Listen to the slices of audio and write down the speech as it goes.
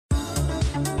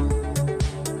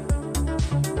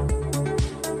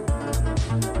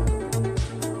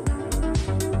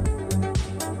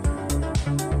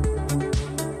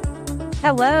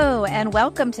Hello, and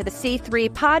welcome to the C3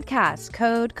 podcast,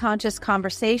 Code Conscious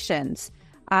Conversations.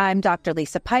 I'm Dr.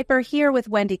 Lisa Piper here with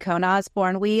Wendy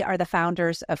Cohn-Osborne. We are the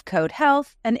founders of Code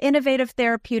Health, an innovative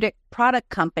therapeutic product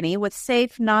company with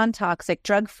safe, non-toxic,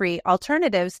 drug-free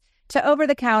alternatives to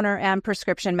over-the-counter and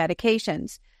prescription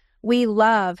medications. We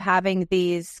love having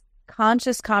these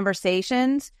conscious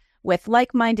conversations with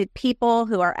like-minded people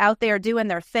who are out there doing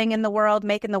their thing in the world,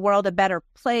 making the world a better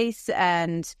place,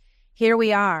 and here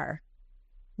we are.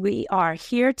 We are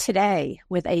here today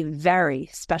with a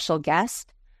very special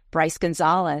guest, Bryce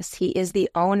Gonzalez. He is the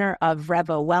owner of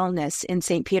Revo Wellness in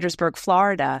St. Petersburg,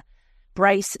 Florida.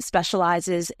 Bryce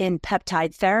specializes in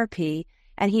peptide therapy,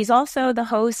 and he's also the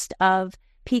host of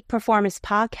Peak Performance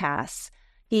Podcasts.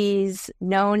 He's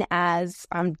known as,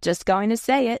 I'm just going to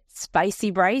say it,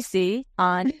 Spicy Brycey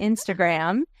on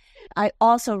Instagram. I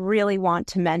also really want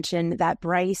to mention that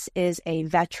Bryce is a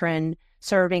veteran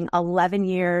serving 11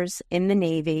 years in the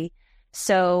Navy.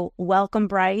 So welcome,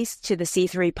 Bryce, to the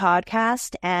C3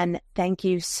 podcast, and thank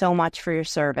you so much for your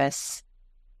service.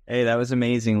 Hey, that was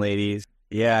amazing, ladies.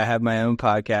 Yeah, I have my own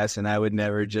podcast, and I would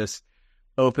never just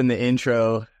open the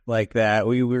intro like that.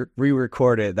 We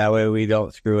re-record it. That way we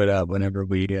don't screw it up whenever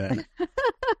we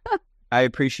I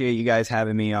appreciate you guys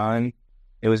having me on.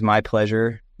 It was my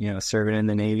pleasure, serving in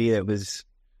the Navy. It was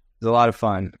a lot of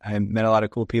fun. I met a lot of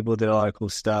cool people, did a lot of cool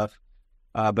stuff.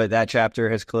 But that chapter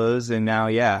has closed, and now,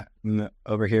 I'm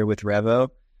over here with Revo,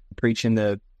 preaching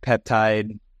the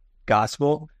peptide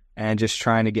gospel and just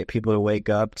trying to get people to wake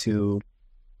up to,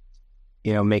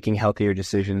 making healthier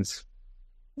decisions.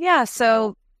 Yeah,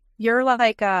 so you're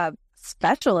like a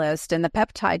specialist in the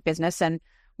peptide business, and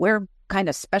we're kind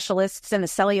of specialists in the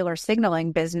cellular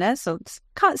signaling business, so it's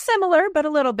similar but a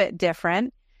little bit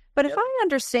different. But If I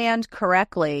understand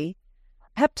correctly,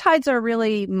 peptides are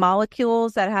really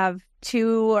molecules that have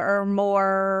 2 or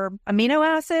more amino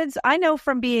acids. I know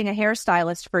from being a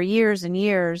hairstylist for years and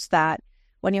years that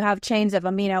when you have chains of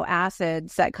amino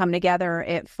acids that come together,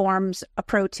 it forms a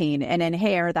protein, and in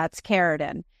hair, that's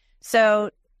keratin. So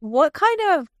what kind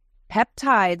of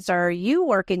peptides are you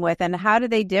working with, and how do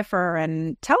they differ?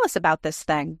 And tell us about this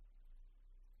thing.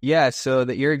 Yeah, so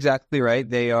you're exactly right.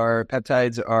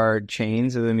 Peptides are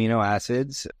chains of amino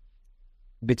acids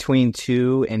between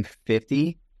 2 and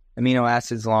 50 amino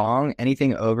acids long.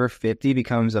 Anything over 50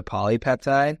 becomes a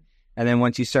polypeptide. And then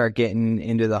once you start getting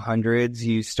into the hundreds,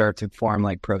 you start to form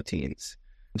like proteins.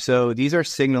 So these are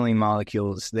signaling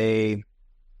molecules. They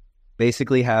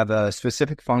basically have a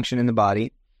specific function in the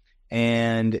body,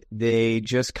 and they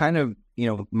just kind of,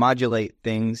 modulate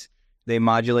things. They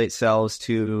modulate cells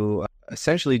to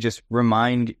essentially just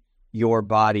remind your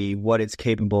body what it's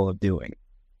capable of doing.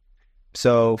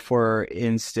 So for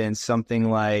instance, something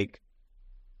like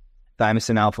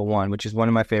thymosin alpha-1, which is one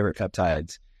of my favorite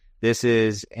peptides. This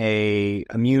is a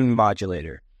immune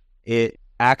modulator. It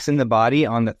acts in the body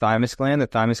on the thymus gland. The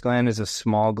thymus gland is a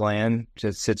small gland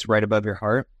that sits right above your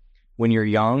heart. When you're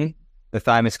young, the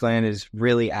thymus gland is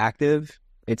really active.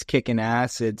 It's kicking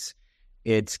ass.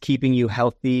 It's keeping you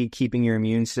healthy, keeping your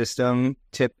immune system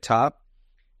tip top.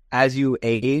 As you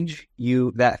age,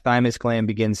 that thymus gland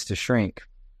begins to shrink,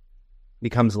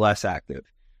 becomes less active.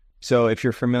 So if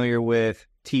you're familiar with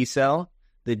T cell,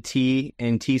 the T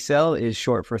in T cell is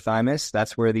short for thymus.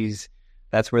 That's where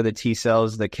the T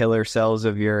cells, the killer cells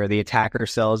the attacker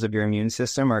cells of your immune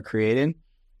system are created.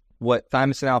 What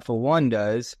thymosin alpha-1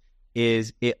 does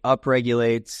is it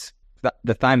upregulates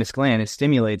the thymus gland. It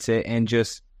stimulates it and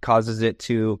just causes it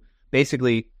to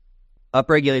basically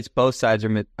upregulates both sides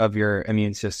of your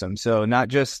immune system. So not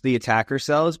just the attacker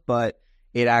cells, but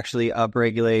it actually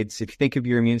upregulates, if you think of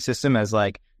your immune system as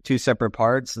like 2 separate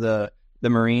parts, the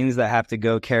Marines that have to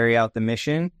go carry out the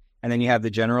mission, and then you have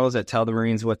the generals that tell the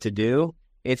Marines what to do.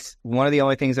 It's one of the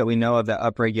only things that we know of that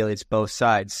upregulates both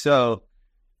sides. So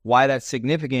why that's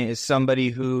significant is somebody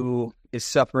who is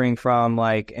suffering from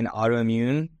like an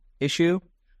autoimmune issue.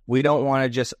 We don't want to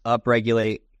just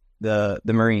upregulate the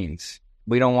Marines.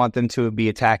 We don't want them to be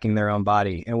attacking their own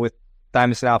body. And with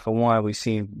thymosin alpha-1, we've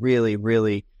seen really,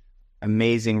 really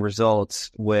amazing results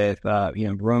with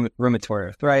rheumatoid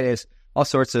arthritis, all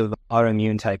sorts of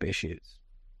autoimmune type issues.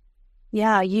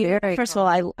 Yeah, first of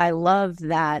all, I love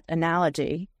that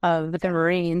analogy of the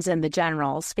Marines and the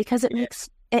generals, because it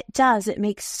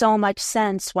makes so much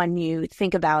sense when you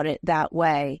think about it that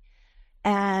way.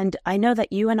 And I know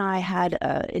that you and I had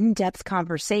an in-depth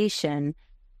conversation,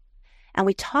 and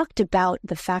we talked about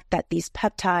the fact that these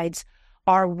peptides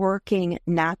are working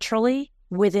naturally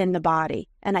within the body.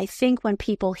 And I think when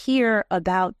people hear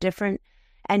about different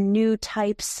and new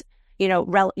types,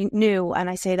 new, and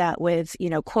I say that with,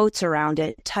 quotes around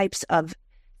it, types of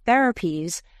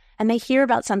therapies and they hear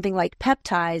about something like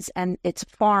peptides and it's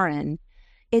foreign,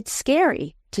 it's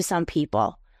scary to some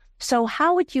people. So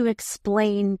how would you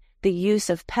explain the use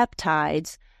of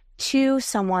peptides to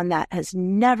someone that has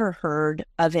never heard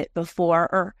of it before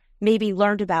or maybe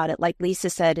learned about it, like Lisa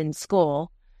said, in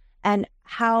school, and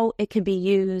how it can be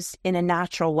used in a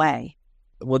natural way?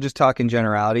 We'll just talk in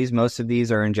generalities. Most of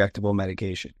these are injectable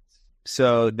medications.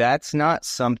 So that's not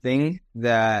something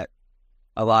that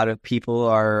a lot of people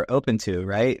are open to,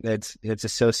 right? It's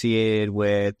associated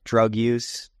with drug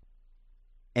use.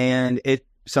 And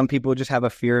some people just have a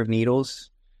fear of needles.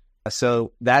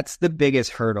 So that's the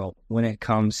biggest hurdle when it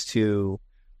comes to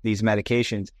these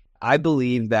medications. I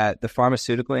believe that the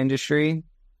pharmaceutical industry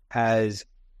has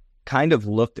kind of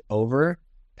looked over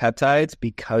peptides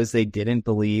because they didn't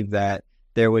believe that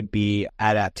there would be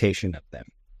adaptation of them.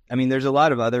 I mean, there's a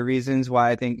lot of other reasons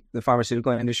why I think the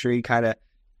pharmaceutical industry kind of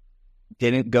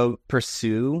didn't go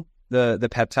pursue the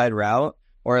peptide route,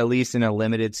 or at least in a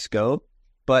limited scope.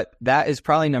 But that is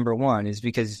probably number one, is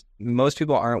because most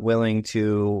people aren't willing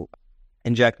to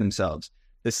inject themselves.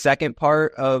 The second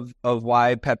part of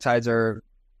why peptides are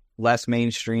less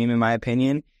mainstream, in my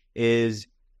opinion, is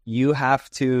you have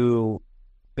to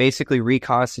basically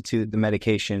reconstitute the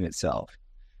medication itself.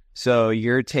 So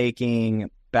you're taking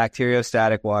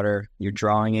bacteriostatic water, you're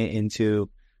drawing it into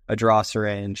a draw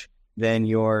syringe, then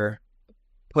you're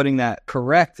putting that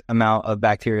correct amount of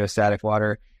bacteriostatic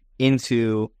water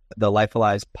into the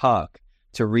lyophilized puck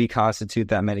to reconstitute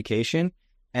that medication.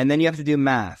 And then you have to do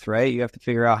math, right? You have to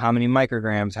figure out how many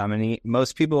micrograms,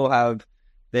 most people have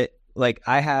that. Like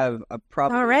I have a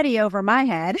problem already over my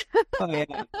head. Oh, yeah.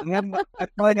 I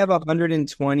probably have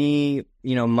 120,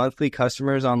 monthly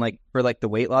customers on for the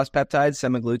weight loss peptides,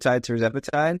 semaglutide,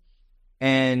 tirzepatide.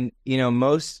 And,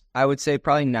 most, I would say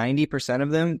probably 90%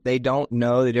 of them, they don't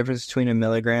know the difference between a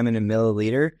milligram and a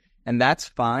milliliter. And that's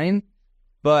fine,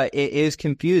 but it is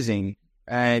confusing.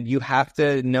 And you have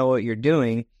to know what you're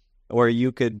doing, or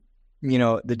you could,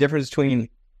 the difference between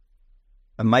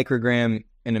a microgram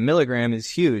and a milligram is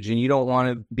huge, and you don't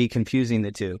want to be confusing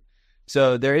the two.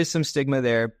 So there is some stigma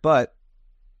there. But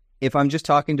if I'm just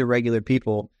talking to regular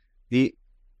people,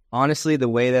 honestly, the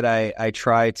way that I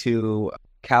try to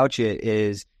couch it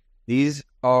is these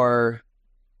are,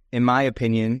 in my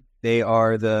opinion, they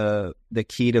are the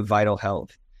key to vital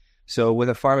health. So with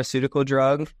a pharmaceutical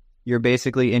drug, you're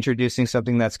basically introducing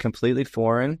something that's completely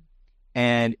foreign,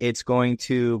 and it's going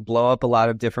to blow up a lot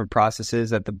of different processes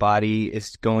that the body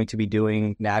is going to be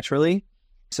doing naturally.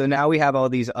 So now we have all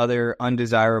these other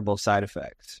undesirable side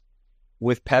effects.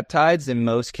 With peptides, in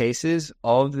most cases,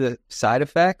 all of the side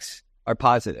effects are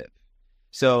positive.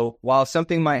 So while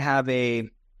something might have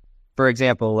for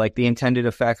example, like the intended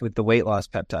effect with the weight loss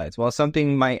peptides, while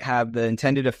something might have the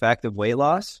intended effect of weight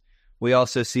loss, we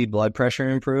also see blood pressure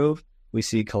improve, we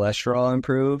see cholesterol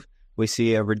improve, we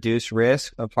see a reduced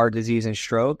risk of heart disease and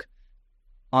stroke.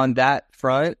 On that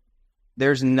front,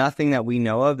 there's nothing that we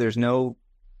know of. There's no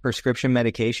prescription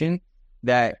medication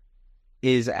that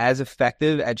is as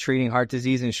effective at treating heart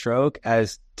disease and stroke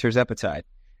as tirzepatide.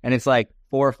 And it's like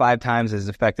 4 or 5 times as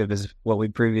effective as what we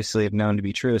previously have known to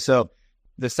be true. So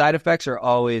the side effects are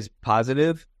always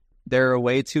positive. They're a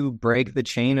way to break the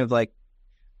chain of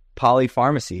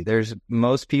polypharmacy.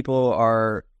 Most people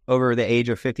are over the age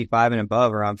of 55 and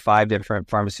above are on 5 different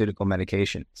pharmaceutical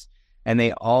medications. And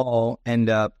they all end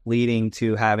up leading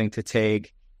to having to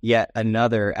take yet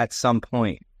another at some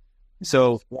point.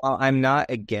 So while I'm not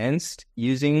against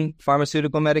using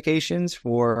pharmaceutical medications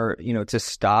for, to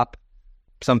stop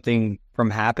something from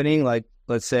happening, like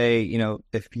let's say,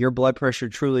 if your blood pressure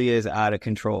truly is out of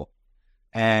control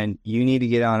and you need to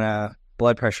get on a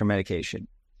blood pressure medication,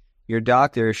 your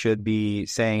doctor should be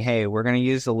saying, hey, we're going to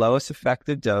use the lowest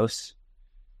effective dose,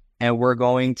 and we're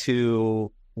going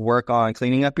to work on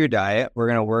cleaning up your diet. We're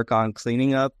going to work on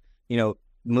cleaning up,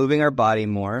 moving our body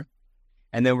more.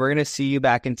 And then we're going to see you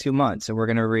back in 2 months, and we're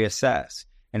going to reassess.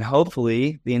 And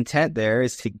hopefully the intent there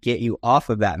is to get you off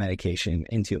of that medication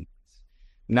in 2 months,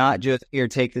 not just here,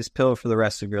 take this pill for the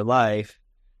rest of your life.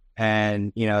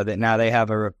 And, that now they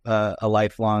have a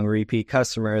lifelong repeat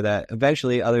customer that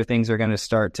eventually other things are going to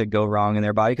start to go wrong in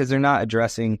their body because they're not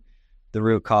addressing the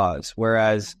root cause.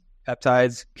 Whereas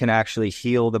peptides can actually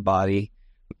heal the body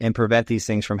and prevent these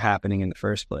things from happening in the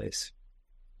first place.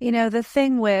 The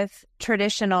thing with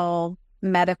traditional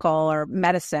medical or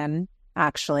medicine,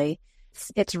 actually,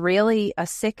 it's really a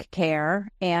sick care.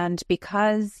 And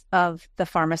because of the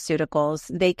pharmaceuticals,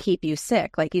 they keep you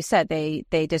sick. Like you said, they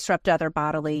disrupt other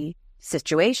bodily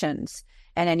situations,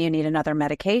 and then you need another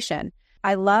medication.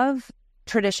 I love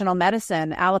traditional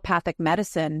medicine, allopathic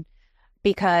medicine,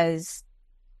 because,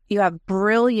 you have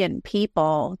brilliant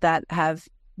people that have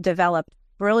developed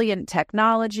brilliant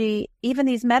technology, even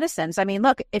these medicines. I mean,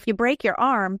 look, if you break your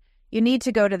arm, you need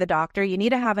to go to the doctor, you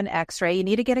need to have an x-ray, you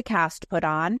need to get a cast put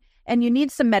on, and you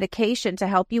need some medication to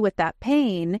help you with that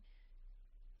pain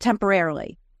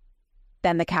temporarily.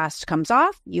 Then the cast comes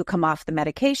off, you come off the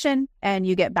medication, and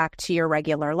you get back to your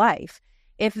regular life.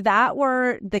 If that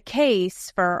were the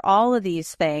case for all of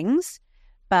these things,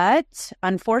 but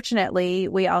unfortunately,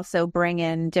 we also bring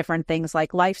in different things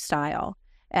like lifestyle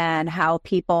and how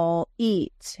people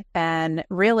eat. And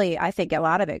really, I think a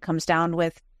lot of it comes down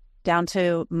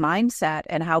to mindset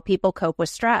and how people cope with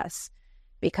stress.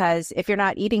 Because if you're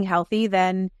not eating healthy,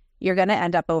 then you're going to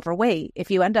end up overweight.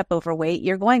 If you end up overweight,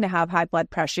 you're going to have high blood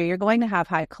pressure. You're going to have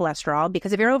high cholesterol,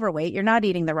 because if you're overweight, you're not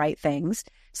eating the right things.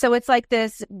 So it's like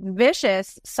this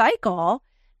vicious cycle.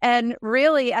 And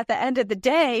really, at the end of the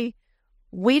day,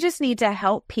 we just need to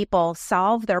help people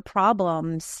solve their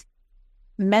problems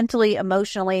mentally,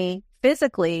 emotionally,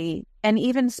 physically, and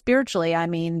even spiritually. I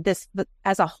mean,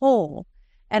 as a whole.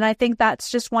 And I think that's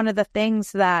just one of the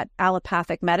things that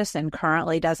allopathic medicine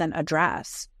currently doesn't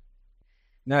address.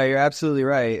 No, you're absolutely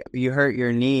right. You hurt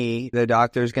your knee, the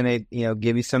doctor's going to,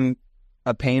 give you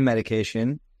a pain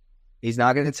medication. He's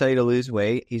not going to tell you to lose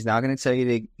weight. He's not going to tell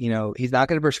you to, he's not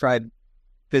going to prescribe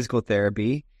physical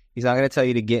therapy. He's not going to tell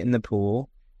you to get in the pool.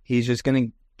 He's just going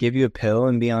to give you a pill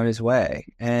and be on his way.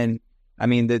 And I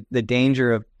mean, the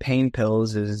danger of pain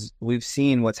pills is we've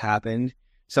seen what's happened.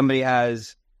 Somebody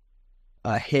has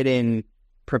a hidden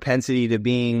propensity to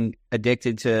being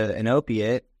addicted to an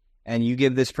opiate, and you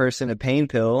give this person a pain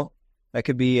pill that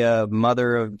could be a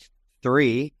mother of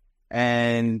 3,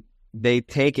 and they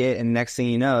take it, and next thing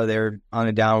you know, they're on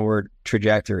a downward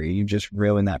trajectory. You just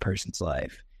ruined that person's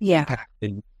life. Yeah.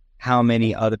 Impacted how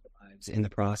many other lives in the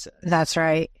process. That's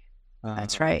right.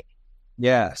 That's right.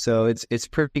 Yeah. So it's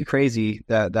pretty crazy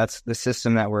that that's the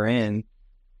system that we're in,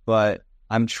 but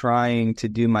I'm trying to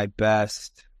do my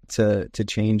best to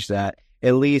change that,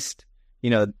 at least,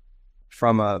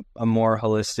 from a more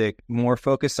holistic, more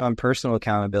focused on personal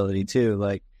accountability too.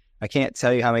 Like, I can't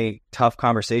tell you how many tough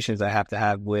conversations I have to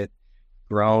have with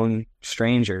grown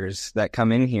strangers that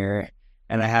come in here,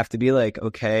 and I have to be like,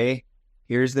 okay,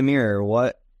 here's the mirror.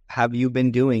 What have you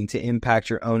been doing to impact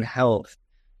your own health?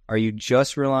 Are you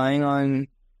just relying on,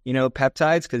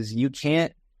 peptides? Because you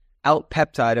can't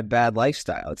out-peptide a bad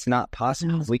lifestyle. It's not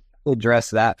possible. No. We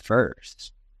address that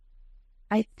first.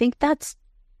 I think that's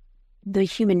the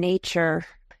human nature.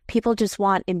 People just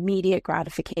want immediate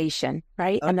gratification,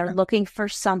 right? Okay. And they're looking for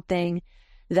something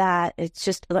that it's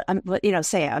just,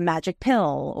 say a magic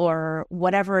pill or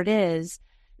whatever it is.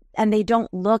 And they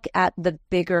don't look at the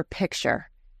bigger picture,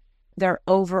 their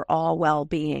overall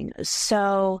well-being.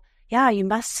 So yeah, you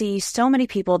must see so many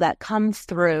people that come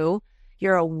through.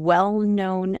 You're a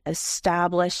well-known,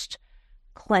 established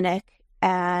clinic,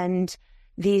 and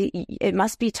it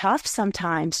must be tough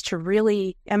sometimes to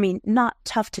really, not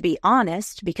tough to be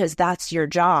honest, because that's your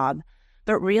job,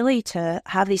 but really to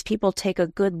have these people take a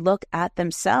good look at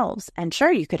themselves. And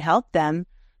sure, you could help them,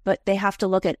 but they have to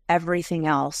look at everything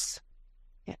else.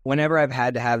 Whenever I've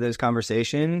had to have those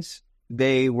conversations,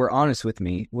 they were honest with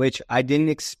me, which I didn't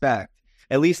expect.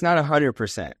 At least not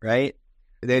 100%, right?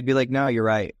 They'd be like, no, you're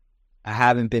right. I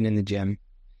haven't been in the gym.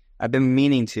 I've been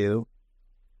meaning to.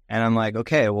 And I'm like,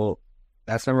 okay, well,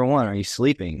 that's number one. Are you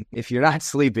sleeping? If you're not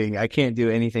sleeping, I can't do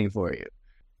anything for you.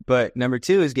 But number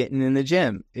 2 is getting in the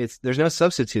gym. There's no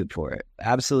substitute for it.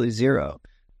 Absolutely zero.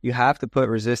 You have to put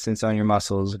resistance on your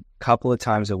muscles a couple of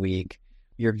times a week.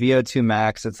 Your VO2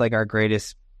 max, it's like our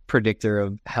greatest predictor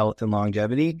of health and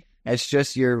longevity. It's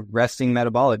just your resting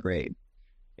metabolic rate.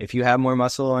 If you have more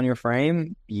muscle on your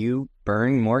frame, you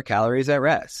burn more calories at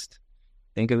rest.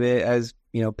 Think of it as,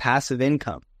 passive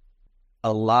income.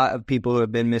 A lot of people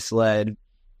have been misled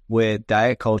with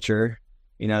diet culture,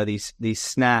 these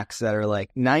snacks that are like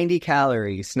 90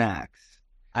 calorie snacks.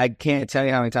 I can't tell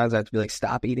you how many times I have to be like,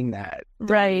 stop eating that.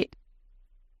 Right.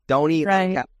 Don't eat.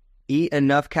 Right. Eat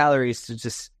enough calories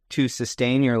to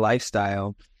sustain your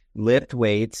lifestyle, lift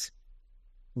weights,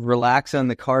 relax on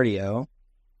the cardio,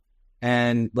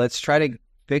 and let's try to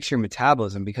fix your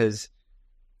metabolism. Because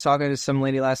talking to some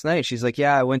lady last night, she's like,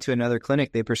 yeah, I went to another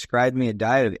clinic. They prescribed me a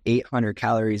diet of 800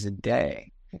 calories a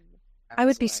day. I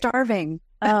would be starving.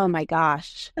 Oh my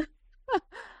gosh.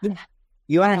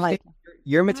 You understand,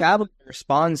 your metabolism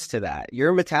responds to that.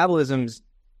 Your metabolism's,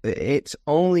 its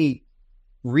only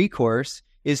recourse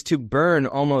is to burn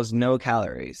almost no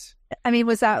calories.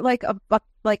 Was that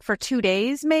like for 2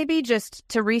 days, maybe, just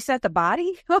to reset the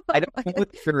body? I don't know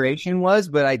what the duration was,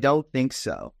 but I don't think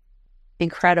so.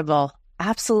 Incredible.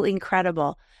 Absolutely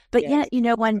incredible. But yet,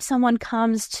 when someone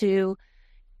comes to,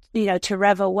 to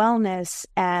Revo Wellness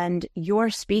and you're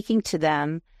speaking to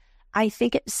them, I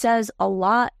think it says a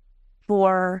lot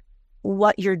for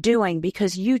what you're doing,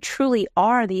 because you truly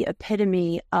are the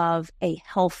epitome of a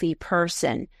healthy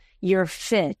person. You're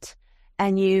fit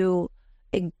and you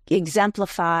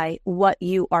exemplify what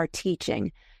you are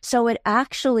teaching. So it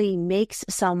actually makes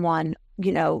someone,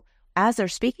 as they're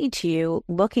speaking to you,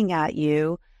 looking at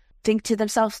you, think to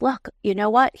themselves, look, you know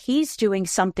what? He's doing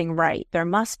something right. There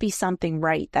must be something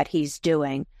right that he's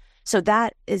doing. So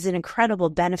that is an incredible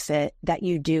benefit that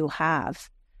you do have.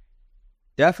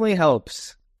 Definitely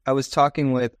helps. I was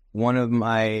talking with one of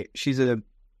she's a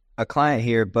client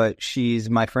here, but she's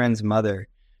my friend's mother.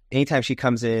 Anytime she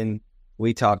comes in,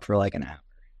 we talk for like an hour.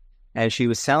 And she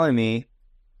was telling me,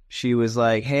 she was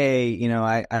like, hey,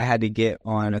 I had to get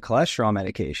on a cholesterol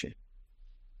medication.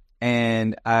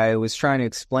 And I was trying to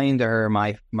explain to her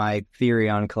my theory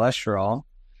on cholesterol.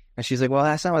 And she's like, well,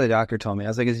 that's not what the doctor told me. I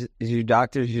was like, does your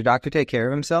doctor take care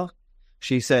of himself?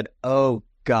 She said, oh,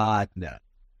 God, no.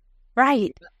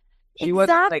 Right.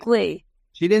 Exactly.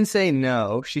 She didn't say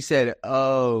no. She said,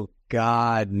 oh,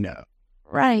 God, no.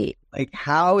 Right. Like,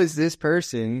 how is this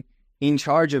person in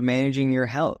charge of managing your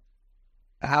health?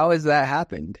 How has that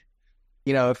happened?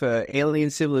 If an alien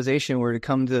civilization were to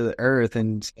come to the earth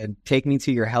and take me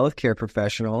to your healthcare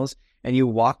professionals and you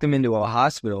walk them into a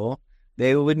hospital,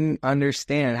 they wouldn't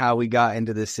understand how we got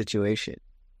into this situation.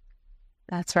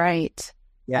 That's right.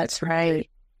 Yeah, that's right.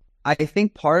 I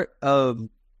think part of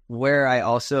where I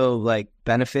also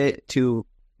benefit to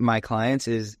my clients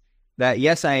is that,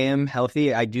 yes, I am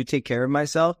healthy. I do take care of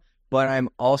myself, but I'm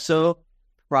also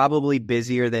probably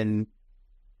busier than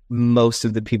most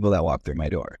of the people that walk through my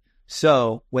door.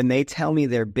 So when they tell me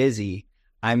they're busy,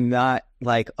 I'm not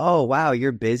like, oh, wow,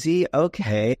 you're busy?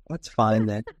 Okay, that's fine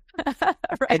then.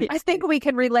 Right. I think we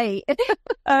can relate.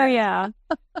 Oh, yeah.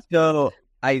 So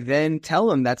I then tell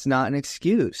them that's not an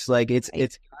excuse.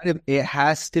 It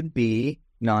has to be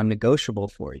non-negotiable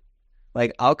for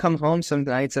you. I'll come home some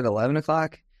nights at 11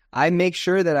 o'clock. I make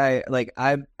sure that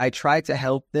I try to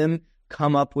help them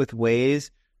come up with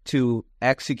ways to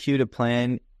execute a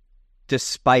plan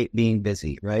despite being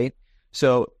busy, right?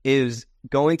 So is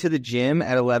going to the gym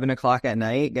at 11 o'clock at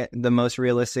night the most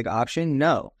realistic option?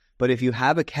 No. But if you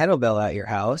have a kettlebell at your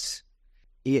house,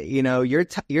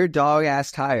 you're dog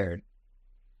ass tired.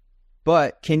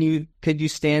 But could you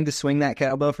stand to swing that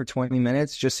kettlebell for 20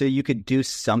 minutes just so you could do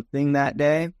something that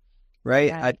day? Right?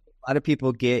 Yeah. A lot of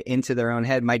people get into their own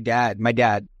head. My dad,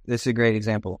 this is a great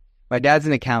example. My dad's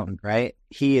an accountant, right?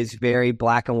 He is very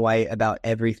black and white about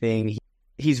everything.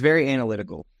 He's very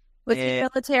analytical. Was he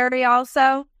military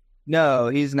also? No,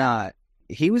 he's not.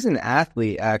 He was an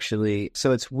athlete, actually.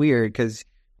 So it's weird because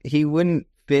he wouldn't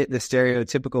fit the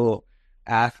stereotypical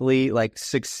athlete,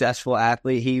 successful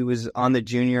athlete. He was on the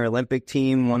junior Olympic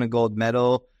team, won a gold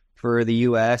medal for the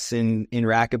U.S. in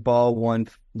racquetball, won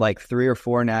 3 or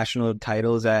 4 national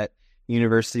titles at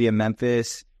University of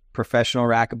Memphis, professional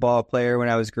racquetball player when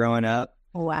I was growing up.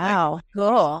 Wow.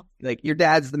 Cool. Your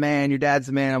dad's the man.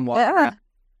 I'm walking around.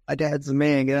 My dad's the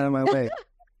man. Get out of my way.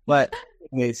 But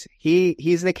anyways,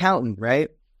 he's an accountant, right?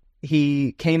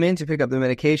 He came in to pick up the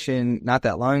medication not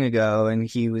that long ago, and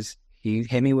he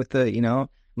hit me with the, I'm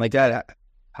like, Dad,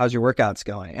 how's your workouts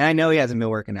going? And I know he hasn't been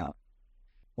working out.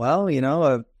 Well,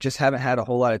 I just haven't had a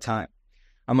whole lot of time.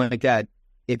 I'm like, Dad,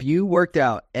 if you worked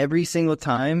out every single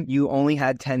time you only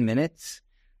had 10 minutes,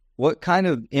 what kind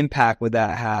of impact would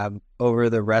that have over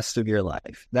the rest of your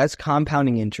life? That's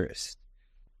compounding interest.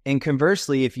 And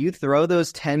conversely, if you throw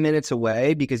those 10 minutes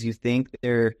away because you think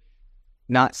they're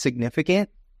not significant,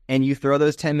 and you throw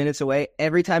those 10 minutes away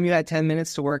every time you had 10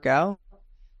 minutes to work out,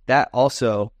 that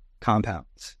also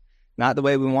compounds. Not the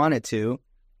way we want it to,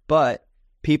 but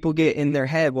people get in their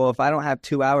head, well, if I don't have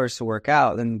 2 hours to work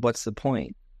out, then what's the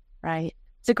point? Right.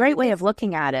 It's a great way of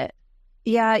looking at it.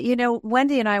 Yeah.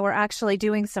 Wendy and I were actually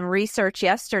doing some research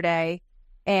yesterday,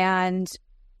 and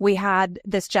we had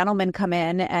this gentleman come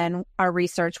in, and our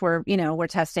research, we're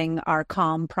testing our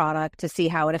Calm product to see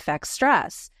how it affects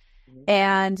stress.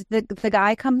 And the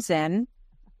guy comes in,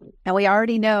 and we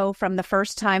already know from the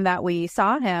first time that we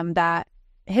saw him that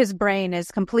his brain is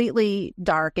completely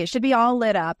dark. It should be all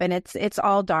lit up, and it's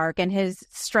all dark, and his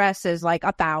stress is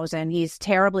 1,000. He's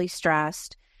terribly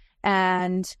stressed,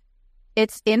 and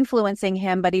it's influencing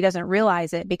him, but he doesn't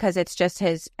realize it because it's just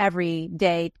his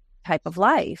everyday type of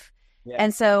life. Yeah.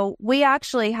 And so we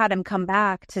actually had him come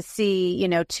back to see,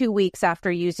 2 weeks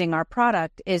after using our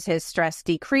product, is his stress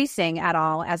decreasing at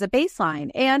all as a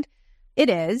baseline? And it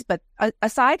is, but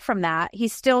aside from that,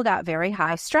 he's still got very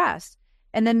high stress.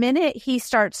 And the minute he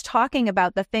starts talking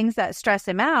about the things that stress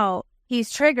him out,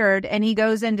 he's triggered and he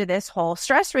goes into this whole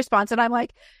stress response. And I'm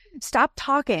like, stop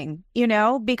talking,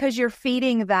 because you're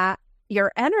feeding that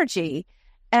your energy.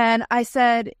 And I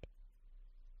said,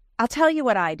 I'll tell you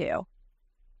what I do.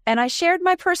 And I shared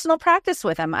my personal practice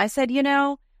with him. I said,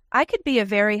 I could be a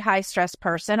very high stress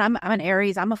person. I'm an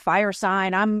Aries. I'm a fire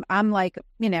sign. I'm like,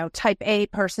 type A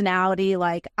personality.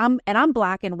 I'm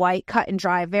black and white, cut and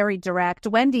dry, very direct.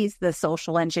 Wendy's the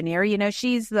social engineer.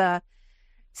 She's the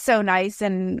so nice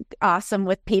and awesome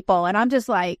with people. And I'm just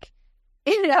like,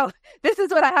 this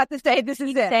is what I have to say. This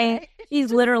is it.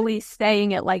 He's literally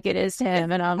saying it like it is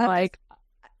him. And I'm like,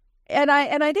 and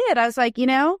I did. I was like,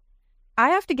 I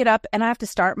have to get up and I have to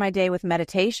start my day with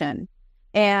meditation.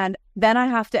 And then I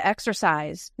have to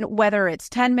exercise, whether it's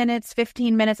 10 minutes,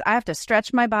 15 minutes. I have to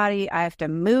stretch my body. I have to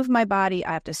move my body.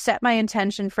 I have to set my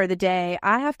intention for the day.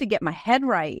 I have to get my head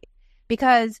right,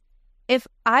 because if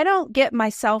I don't get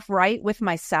myself right with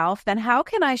myself, then how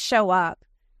can I show up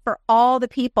for all the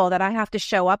people that I have to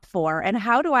show up for? And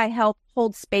how do I help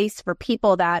hold space for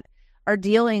people that are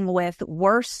dealing with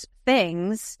worse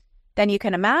things than you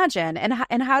can imagine?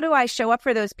 And how do I show up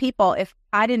for those people if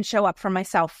I didn't show up for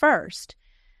myself first?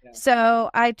 Yeah. So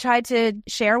I tried to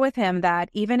share with him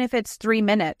that even if it's 3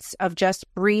 minutes of just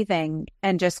breathing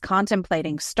and just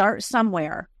contemplating, start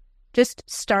somewhere. Just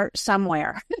start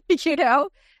somewhere,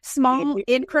 small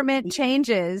increment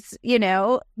changes,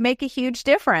 make a huge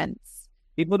difference.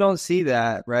 People don't see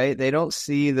that, right? They don't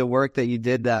see the work that you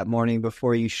did that morning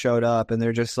before you showed up, and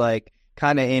they're just like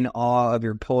kind of in awe of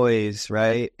your poise,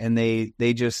 right? And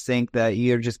they just think that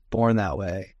you're just born that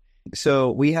way.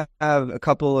 So we have a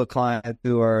couple of clients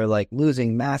who are like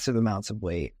losing massive amounts of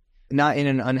weight, not in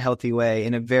an unhealthy way,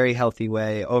 in a very healthy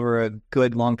way over a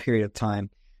good long period of time.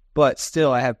 But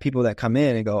still, I have people that come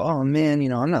in and go, oh man,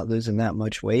 I'm not losing that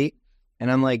much weight. And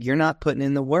I'm like, you're not putting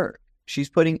in the work. She's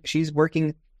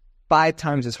working 5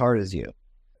 times as hard as you.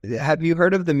 Have you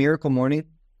heard of the miracle morning?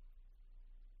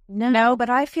 No, but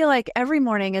I feel like every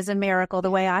morning is a miracle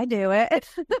the way I do it.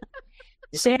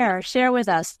 Share with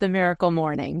us the Miracle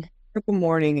Morning. Miracle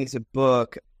Morning is a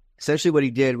book. Essentially what he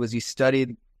did was he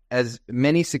studied as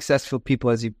many successful people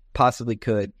as he possibly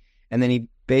could. And then he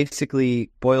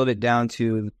basically boiled it down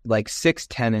to like 6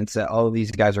 tenets that all of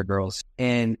these guys are girls.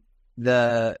 And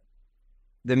the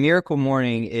Miracle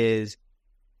Morning is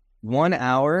 1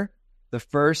 hour, the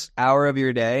first hour of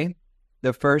your day,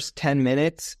 the first 10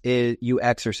 minutes is you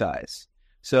exercise.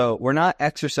 So we're not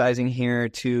exercising here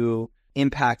to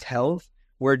impact health.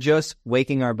 We're just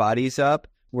waking our bodies up.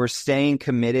 We're staying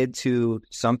committed to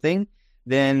something.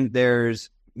 Then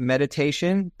there's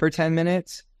meditation for 10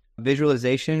 minutes,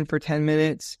 visualization for 10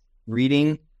 minutes,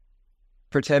 reading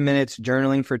for 10 minutes,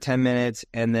 journaling for 10 minutes,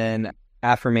 and then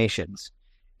affirmations.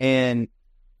 And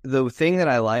the thing that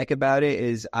I like about it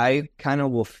is I kind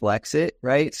of will flex it,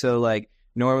 right? So like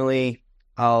normally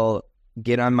I'll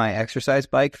get on my exercise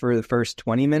bike for the first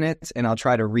 20 minutes and I'll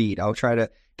try to read. I'll try to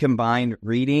combine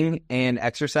reading and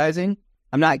exercising.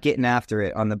 I'm not getting after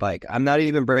it on the bike. I'm not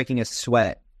even breaking a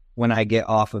sweat when I get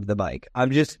off of the bike.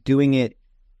 I'm just doing it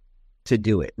to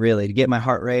do it, really, to get my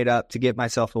heart rate up, to get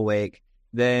myself awake.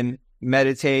 Then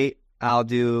meditate. I'll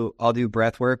do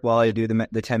breath work while I do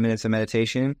the 10 minutes of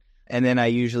meditation. And then I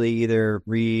usually either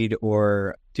read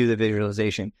or do the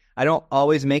visualization. I don't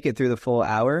always make it through the full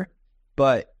hour,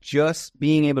 but just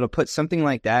being able to put something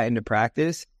like that into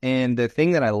practice. And the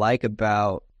thing that I like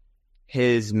about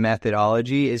his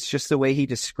methodology is just the way he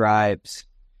describes,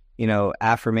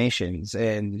 affirmations,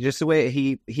 and just the way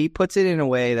he puts it in a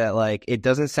way that like, it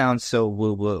doesn't sound so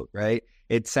woo-woo, right?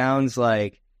 It sounds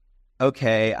like,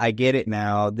 okay, I get it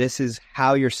now. This is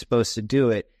how you're supposed to do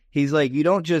it. He's like, you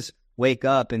don't just wake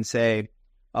up and say,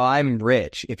 oh, I'm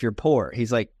rich if you're poor.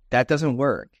 He's like, that doesn't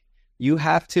work. You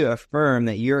have to affirm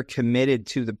that you're committed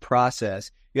to the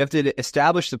process. You have to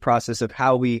establish the process of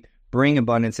how we bring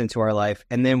abundance into our life.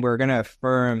 And then we're going to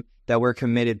affirm that we're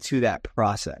committed to that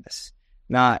process,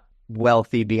 not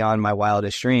wealthy beyond my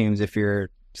wildest dreams if you're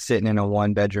sitting in a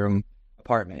 1-bedroom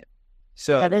apartment.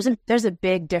 So yeah, there's a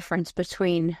big difference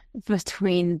between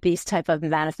these type of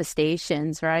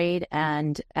manifestations, right?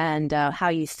 And how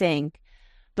you think.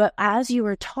 But as you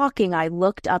were talking, I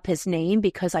looked up his name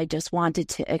because I just wanted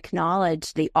to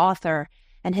acknowledge the author,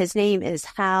 and his name is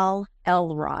Hal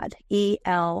Elrod,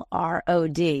 Elrod.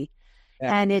 Yeah.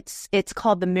 And it's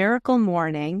called The Miracle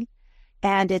Morning,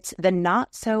 and it's the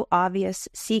not so obvious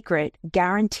secret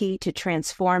guaranteed to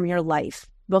transform your life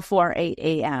before 8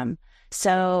 a.m.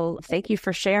 So thank you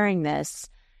for sharing this.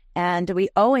 And we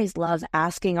always love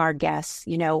asking our guests,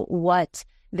 what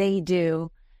they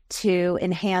do to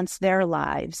enhance their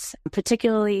lives,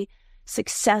 particularly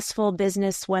successful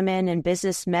business women and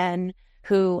businessmen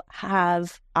who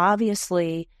have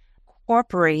obviously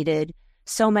incorporated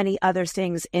so many other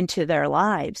things into their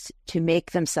lives to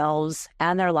make themselves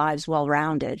and their lives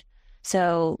well-rounded.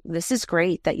 So this is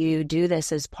great that you do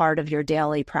this as part of your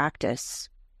daily practice.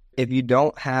 If you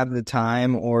don't have the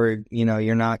time, or,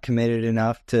 you're not committed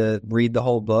enough to read the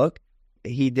whole book,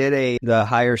 he did the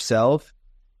Higher Self.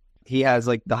 He has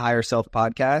like the Higher Self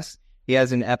podcast. He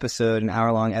has an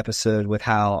hour-long episode with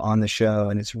Hal on the show,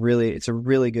 and it's a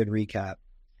really good recap.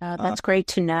 That's great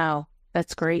to know.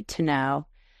 That's great to know.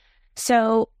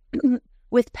 So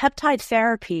with peptide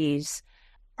therapies,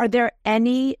 are there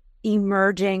any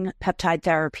emerging peptide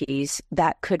therapies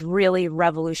that could really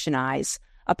revolutionize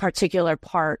a particular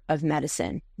part of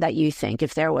medicine that you think,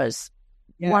 if there was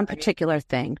one particular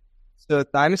thing? So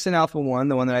thymosin alpha-1,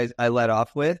 the one that I led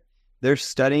off with, they're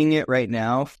studying it right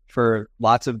now for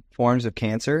lots of forms of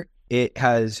cancer. It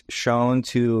has shown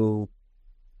to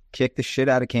kick the shit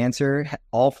out of cancer,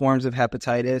 all forms of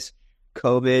hepatitis,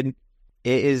 COVID.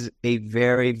 It is a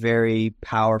very, very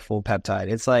powerful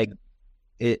peptide. It's like,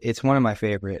 it's one of my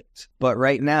favorites. But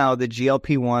right now, the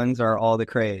GLP-1s are all the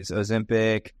craze.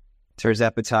 Ozempic,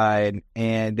 tirzepatide,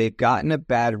 and they've gotten a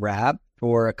bad rap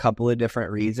for a couple of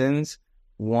different reasons.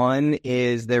 One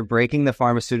is they're breaking the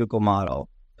pharmaceutical model.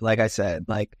 Like I said,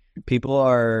 like people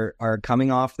are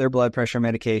coming off their blood pressure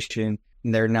medication.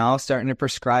 And they're now starting to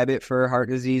prescribe it for heart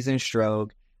disease and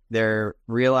stroke. They're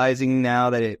realizing now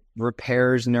that it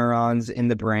repairs neurons in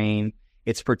the brain.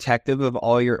 It's protective of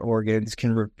all your organs,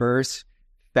 can reverse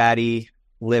fatty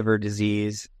liver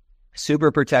disease,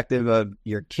 super protective of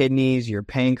your kidneys, your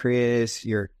pancreas,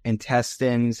 your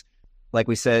intestines. Like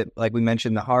we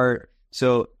mentioned, the heart.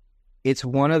 So it's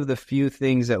one of the few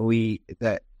things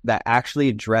that actually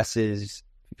addresses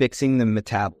fixing the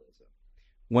metabolism.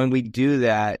 When we do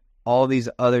that, all these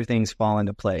other things fall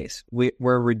into place.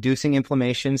 We're reducing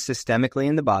inflammation systemically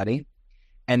in the body.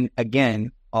 And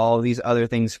again, all these other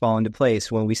things fall into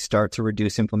place when we start to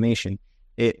reduce inflammation.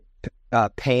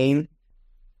 Pain,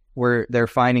 where they're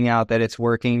finding out that it's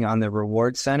working on the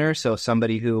reward center. So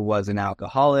somebody who was an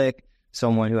alcoholic,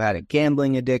 someone who had a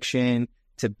gambling addiction,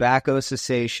 tobacco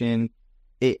cessation,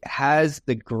 it has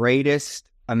the greatest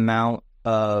amount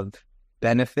of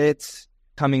benefits,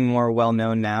 becoming more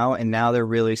well-known now. And now they're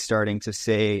really starting to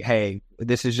say, hey,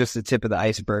 this is just the tip of the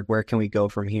iceberg. Where can we go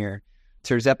from here?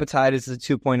 Tirzepatide is the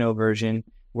 2.0 version,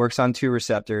 works on 2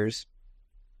 receptors.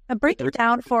 Break it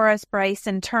down for us, Bryce,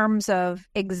 in terms of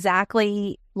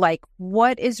exactly like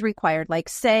what is required. Like,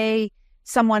 say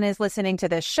someone is listening to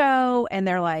this show and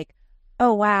they're like,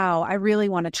 oh, wow, I really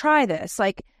want to try this.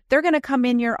 Like, they're going to come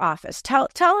in your office. Tell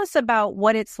us about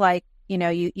what it's like.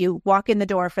 You walk in the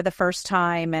door for the first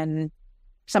time and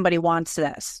somebody wants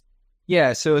this.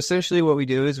 Yeah. So essentially what we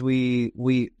do is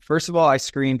we first of all, I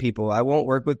screen people. I won't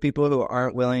work with people who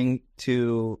aren't willing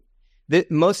to.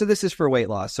 Most of this is for weight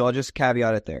loss, so I'll just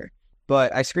caveat it there.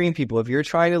 But I screen people. If you're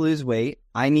trying to lose weight,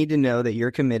 I need to know that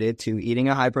you're committed to eating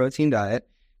a high-protein diet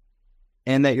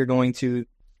and that you're going to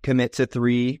commit to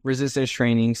 3 resistance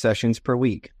training sessions per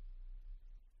week.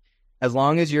 As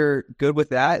long as you're good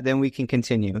with that, then we can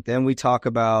continue. Then we talk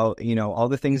about, all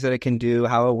the things that it can do,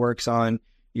 how it works on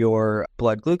your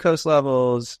blood glucose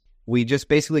levels. We just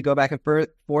basically go back and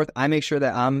forth. I make sure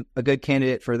that I'm a good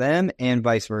candidate for them and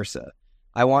vice versa.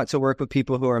 I want to work with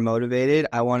people who are motivated.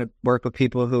 I want to work with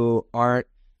people who aren't,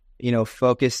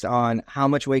 focused on how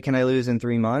much weight can I lose in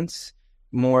 3 months.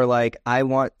 More like, I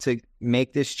want to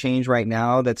make this change right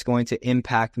now that's going to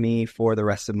impact me for the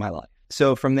rest of my life.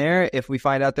 So from there, if we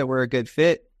find out that we're a good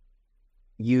fit,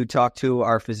 you talk to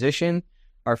our physician.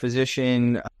 Our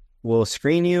physician will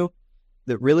screen you.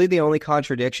 The only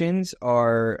contradictions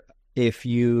are if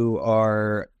you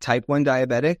are type 1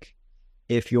 diabetic,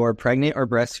 if you're pregnant or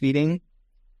breastfeeding,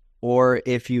 or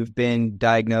if you've been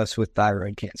diagnosed with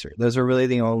thyroid cancer. Those are really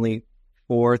the only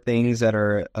 4 things that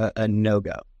are a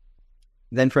no-go.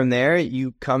 Then from there,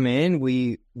 you come in,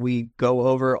 we go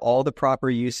over all the proper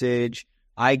usage.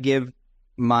 I give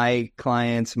my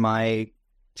clients my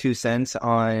 2 cents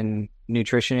on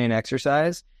nutrition and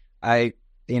exercise. I'll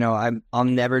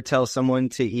never tell someone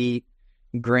to eat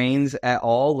grains at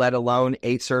all, let alone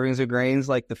 8 servings of grains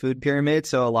like the food pyramid.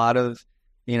 So a lot of,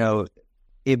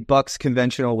 it bucks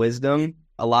conventional wisdom.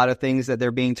 A lot of things that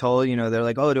they're being told, they're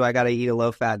like, oh, do I got to eat a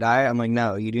low-fat diet? I'm like,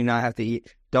 no, you do not have to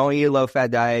eat. Don't eat a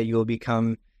low-fat diet. You will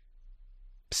become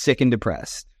sick and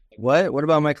depressed. What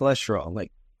about my cholesterol?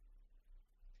 Like,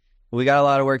 we got a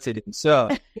lot of work to do. So,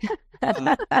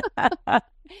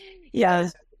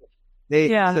 yes.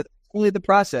 only the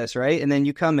process, right? And then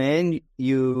you come in,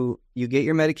 you get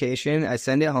your medication. I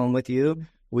send it home with you.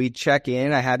 We check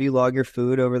in. I have you log your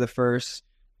food over the first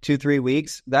 2-3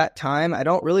 weeks. That time, I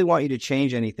don't really want you to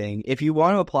change anything. If you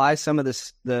want to apply some of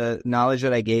the knowledge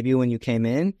that I gave you when you came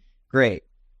in, great.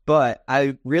 But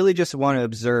I really just want to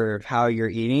observe how you're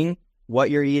eating, what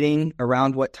you're eating,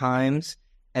 around what times.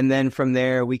 And then from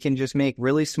there, we can just make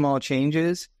really small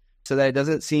changes so that it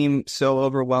doesn't seem so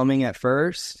overwhelming at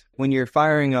first. When you're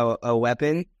firing a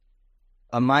weapon,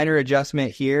 a minor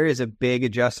adjustment here is a big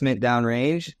adjustment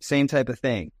downrange, same type of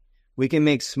thing. We can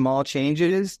make small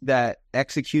changes that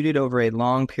executed over a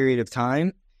long period of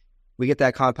time. We get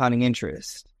that compounding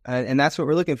interest. And that's what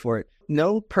we're looking for.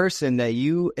 No person that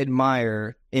you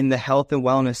admire in the health and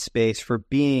wellness space for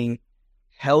being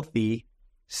healthy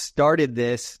started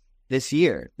this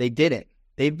year. They didn't.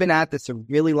 They've been at this a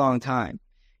really long time.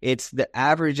 It's the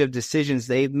average of decisions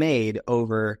they've made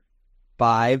over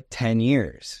 5-10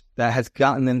 years that has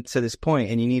gotten them to this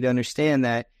point. And you need to understand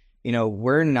that,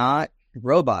 we're not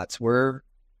robots. We're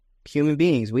human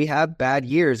beings. We have bad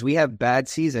years. We have bad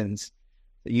seasons.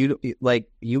 You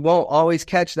won't always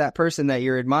catch that person that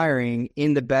you're admiring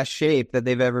in the best shape that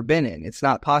they've ever been in. It's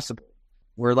not possible.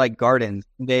 We're like gardens.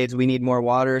 Some days we need more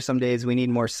water. Some days we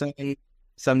need more sun.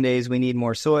 Some days we need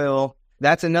more soil.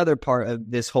 That's another part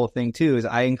of this whole thing too, is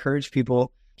I encourage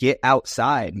people get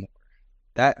outside more.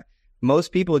 That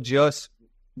most people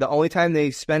the only time they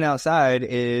spend outside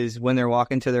is when they're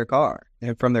walking to their car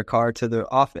and from their car to the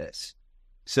office.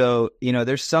 So,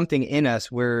 there's something in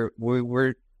us where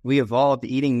we evolved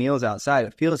eating meals outside.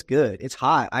 It feels good. It's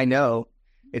hot. I know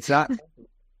it's not,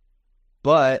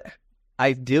 but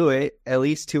I do it at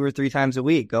least 2 or 3 times a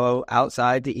week. Go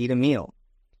outside to eat a meal,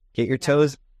 get your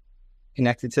toes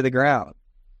connected to the ground,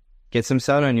 get some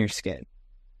sun on your skin.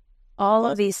 All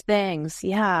of these things.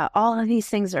 Yeah. All of these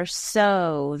things are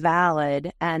so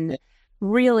valid and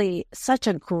really such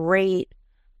a great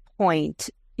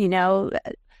point.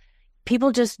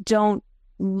 People just don't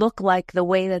look like the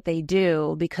way that they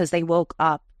do because they woke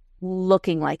up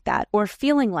looking like that or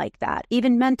feeling like that,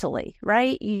 even mentally,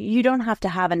 right? You don't have to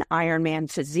have an Iron Man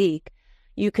physique.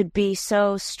 You could be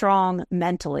so strong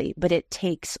mentally, but it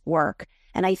takes work.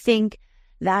 And I think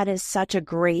that is such a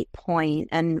great point.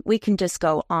 And we can just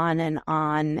go on.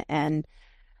 And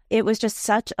it was just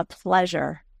such a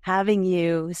pleasure having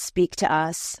you speak to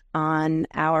us on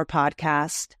our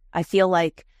podcast. I feel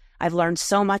like I've learned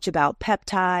so much about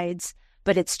peptides,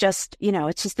 but it's just,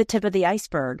 it's just the tip of the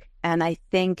iceberg. And I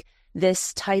think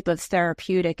this type of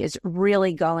therapeutic is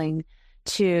really going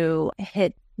to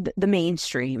hit the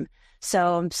mainstream.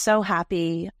 So I'm so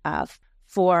happy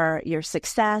for your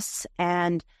success.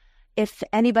 And if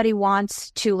anybody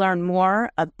wants to learn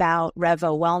more about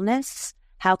Revo Wellness,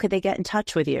 how could they get in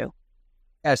touch with you?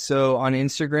 Yeah, so on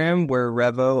Instagram, we're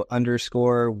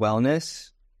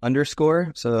Revo_Wellness_.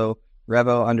 So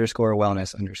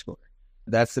Revo_Wellness_.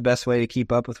 That's the best way to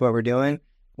keep up with what we're doing.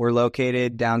 We're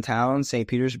located downtown St.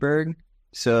 Petersburg.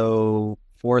 So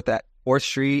 4th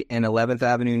Street and 11th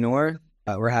Avenue North.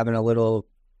 We're having a little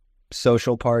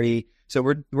social party. So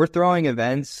we're throwing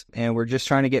events and we're just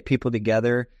trying to get people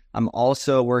together. I'm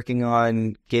also working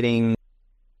on getting,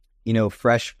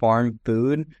 fresh farm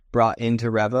food brought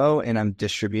into Revo, and I'm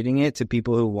distributing it to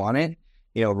people who want it.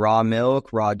 Raw milk,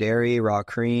 raw dairy, raw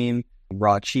cream,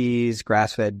 raw cheese,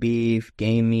 grass-fed beef,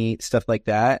 game meat, stuff like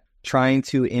that. Trying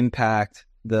to impact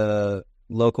the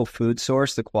local food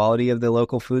source, the quality of the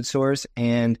local food source,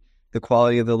 and the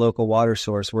quality of the local water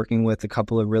source, working with a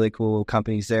couple of really cool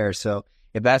companies there. So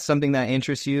if that's something that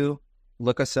interests you,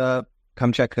 look us up.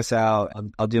 Come check us out.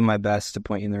 I'll do my best to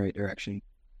point you in the right direction.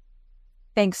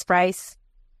 Thanks, Bryce.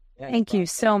 Yeah, Thank you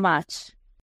so much.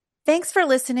 Thanks for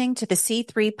listening to the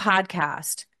C3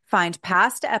 podcast. Find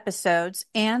past episodes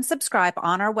and subscribe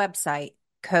on our website,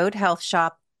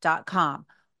 codehealthshop.com,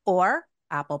 or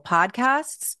Apple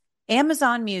Podcasts,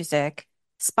 Amazon Music,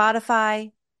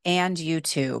 Spotify, and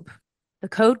YouTube. The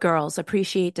Code Girls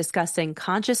appreciate discussing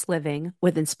conscious living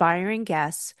with inspiring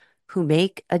guests who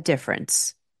make a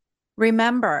difference.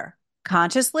 Remember,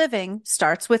 conscious living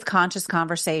starts with conscious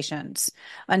conversations.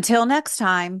 Until next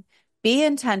time, be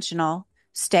intentional,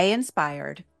 stay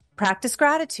inspired, practice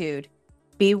gratitude,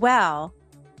 be well,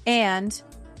 and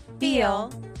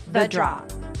feel the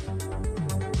drop.